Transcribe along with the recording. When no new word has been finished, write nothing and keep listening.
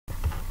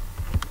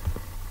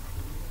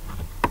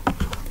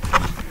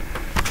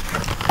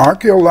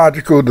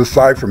Archaeological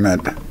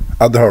decipherment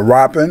of the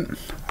Harappan,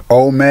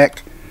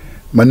 Olmec,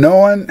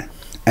 Minoan,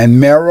 and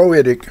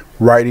Meroitic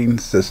writing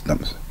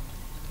systems.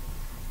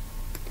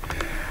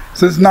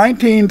 Since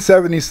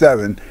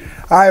 1977,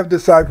 I have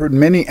deciphered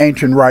many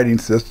ancient writing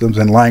systems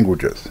and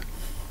languages.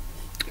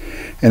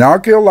 In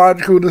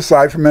archaeological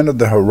decipherment of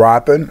the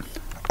Harappan,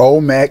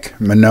 Olmec,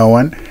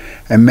 Minoan,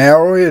 and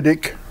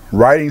Meroitic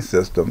writing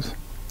systems,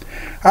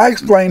 I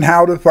explain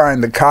how to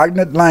find the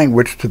cognate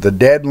language to the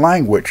dead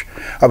language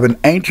of an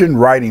ancient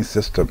writing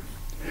system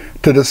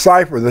to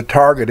decipher the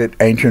targeted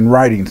ancient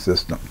writing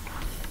system.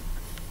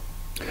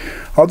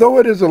 Although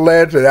it is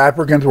alleged that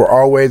Africans were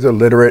always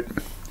illiterate,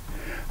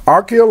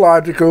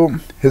 archaeological,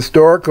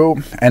 historical,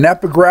 and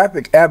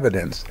epigraphic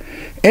evidence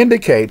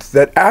indicates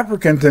that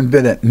Africans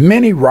invented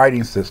many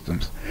writing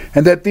systems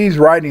and that these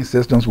writing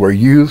systems were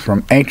used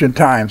from ancient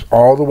times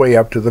all the way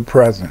up to the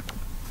present.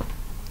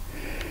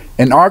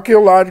 In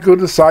archaeological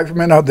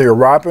decipherment of the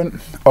Harappan,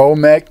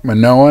 Olmec,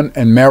 Minoan,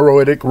 and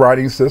Meroitic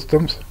writing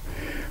systems,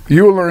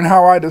 you will learn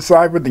how I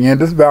deciphered the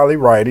Indus Valley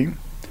writing,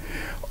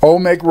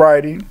 Olmec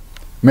writing,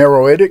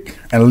 Meroitic,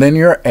 and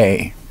Linear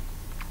A.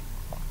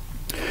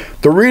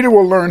 The reader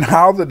will learn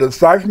how the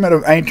decipherment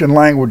of ancient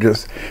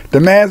languages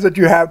demands that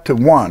you have to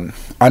 1.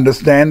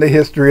 Understand the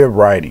history of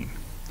writing,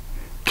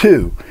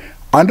 2.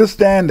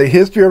 Understand the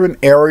history of an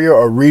area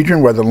or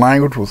region where the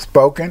language was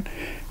spoken,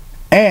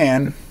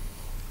 and,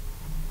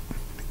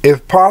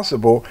 if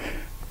possible,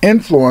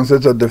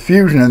 influences of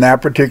diffusion in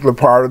that particular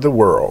part of the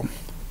world.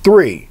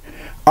 3.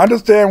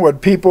 Understand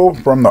what people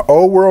from the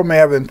old world may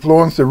have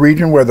influenced the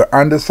region where the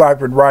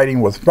undeciphered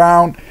writing was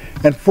found.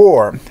 And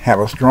 4.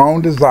 Have a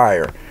strong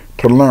desire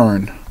to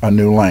learn a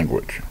new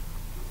language.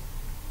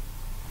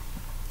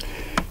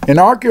 In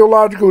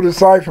archaeological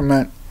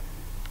decipherment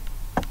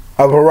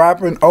of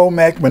Harappan,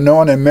 Olmec,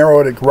 Minoan, and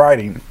Meroitic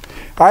writing,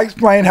 I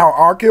explain how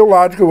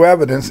archaeological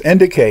evidence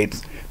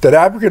indicates that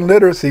African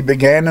literacy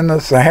began in the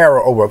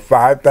Sahara over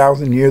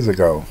 5,000 years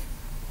ago.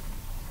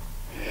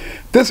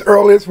 This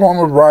earliest form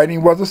of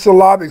writing was a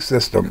syllabic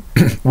system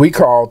we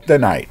call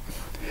Thinite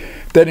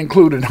that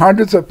included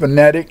hundreds of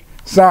phonetic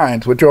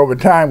signs which over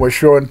time were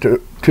shortened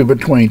to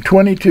between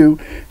 22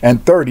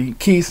 and 30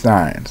 key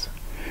signs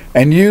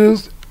and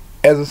used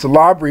as a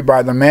syllabary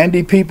by the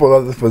Mandi people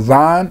of the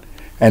Fezzan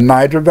and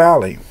Niger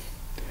Valley,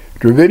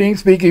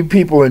 Dravidian-speaking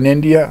people in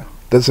India,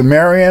 the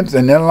Sumerians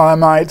and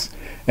Elamites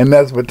in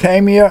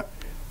Mesopotamia,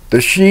 the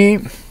She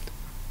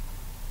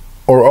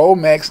or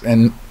Olmecs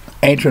in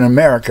ancient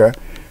America,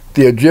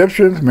 the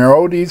Egyptians,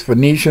 Meroites,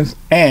 Phoenicians,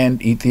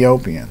 and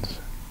Ethiopians.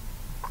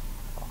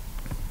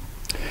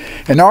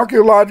 In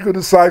archaeological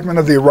decipherment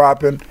of the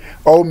Harappan,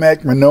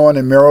 Olmec, Minoan,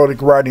 and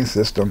Meroitic writing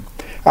system,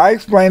 I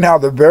explain how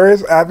the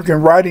various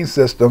African writing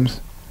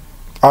systems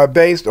are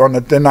based on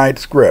the Thinite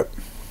script.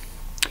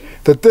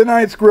 The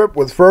Thinite script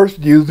was first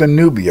used in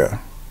Nubia.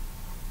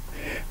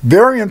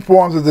 Variant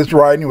forms of this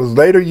writing was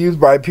later used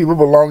by people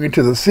belonging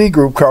to the C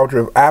group culture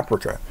of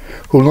Africa,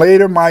 who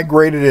later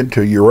migrated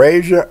into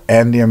Eurasia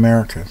and the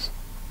Americas.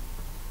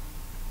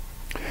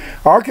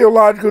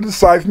 Archaeological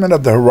decipherment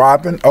of the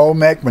Harappan,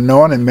 Olmec,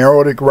 Minoan, and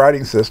Meroitic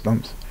writing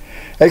systems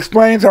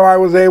explains how I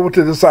was able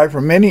to decipher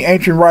many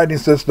ancient writing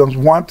systems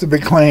once it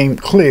became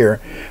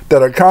clear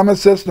that a common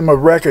system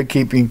of record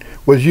keeping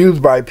was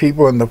used by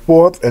people in the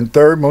 4th and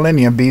 3rd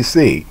millennium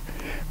BC,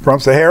 from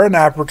Saharan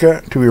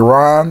Africa to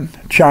Iran,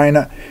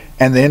 China,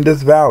 and the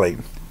Indus Valley,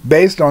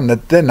 based on the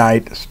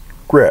Thinite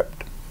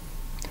script.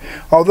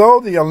 Although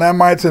the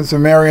Elamites and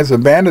Sumerians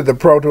abandoned the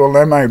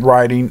Proto-Elamite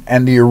writing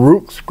and the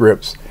Uruk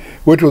scripts,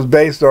 which was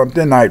based on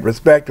Thinite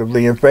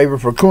respectively, in favor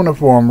for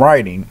cuneiform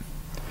writing,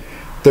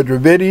 the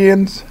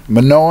Dravidians,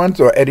 Minoans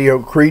or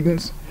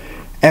Edo-Cretans,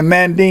 and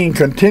Mandine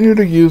continue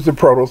to use the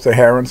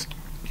Proto-Saharan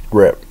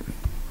script.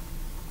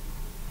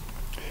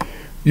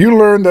 You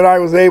learned that I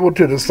was able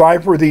to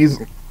decipher these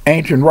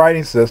ancient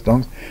writing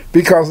systems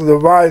because of the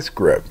Vice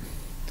script.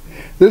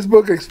 This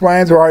book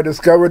explains how I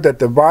discovered that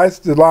the Vice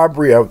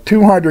syllabary of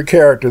 200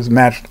 characters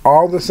matched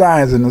all the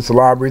signs in the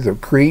syllabaries of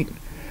Crete,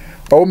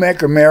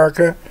 Olmec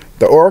America,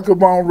 the Oracle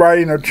bone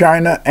writing of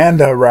China, and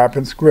the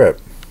Harappan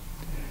script.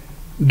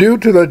 Due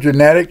to the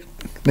genetic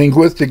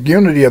linguistic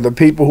unity of the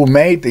people who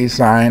made these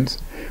signs,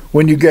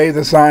 when you gave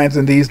the signs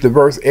in these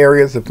diverse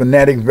areas the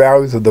phonetic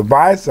values of the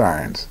Vice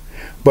signs,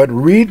 but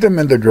read them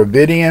in the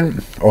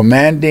Dravidian or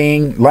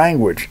Mandine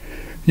language,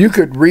 you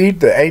could read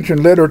the ancient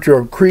literature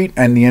of Crete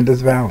and the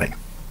Indus Valley.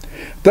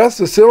 Thus,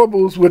 the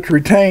syllables which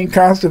retain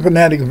constant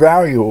phonetic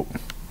value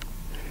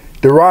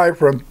derived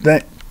from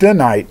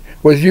Thinite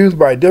was used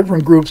by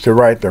different groups to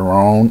write their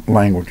own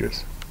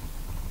languages.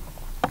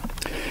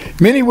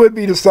 Many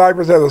would-be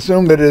deciphers have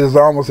assumed that it is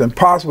almost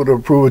impossible to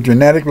prove a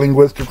genetic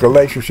linguistic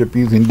relationship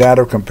using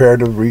data of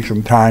comparative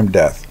recent time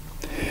death.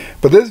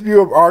 But this view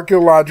of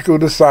archaeological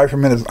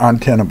decipherment is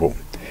untenable.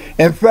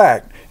 In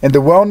fact, in the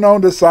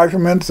well-known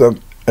decipherments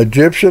of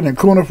Egyptian and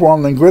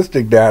cuneiform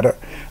linguistic data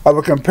of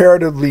a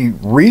comparatively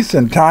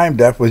recent time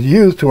depth was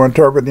used to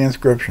interpret the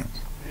inscriptions.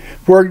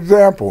 For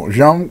example,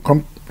 Jean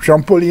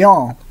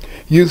Champollion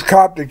used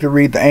Coptic to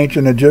read the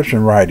ancient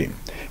Egyptian writing,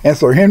 And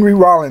Sir Henry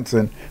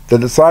Rawlinson, the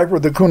decipher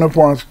of the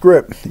cuneiform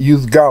script,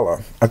 used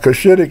Gala, a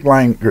Cushitic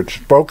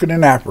language spoken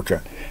in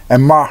Africa,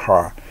 and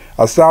Mahar,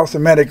 a South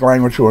Semitic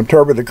language, to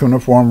interpret the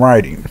cuneiform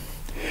writing.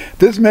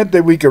 This meant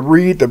that we could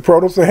read the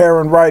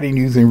Proto-Saharan writing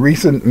using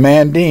recent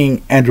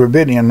Manding and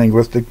Dravidian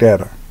linguistic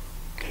data.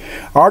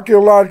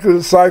 Archaeological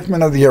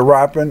decipherment of the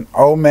Harappan,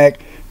 Olmec,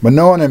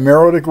 Minoan, and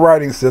Meroitic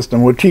writing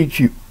system would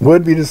teach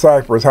would-be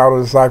deciphers how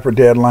to decipher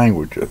dead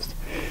languages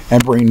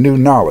and bring new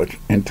knowledge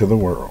into the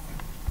world.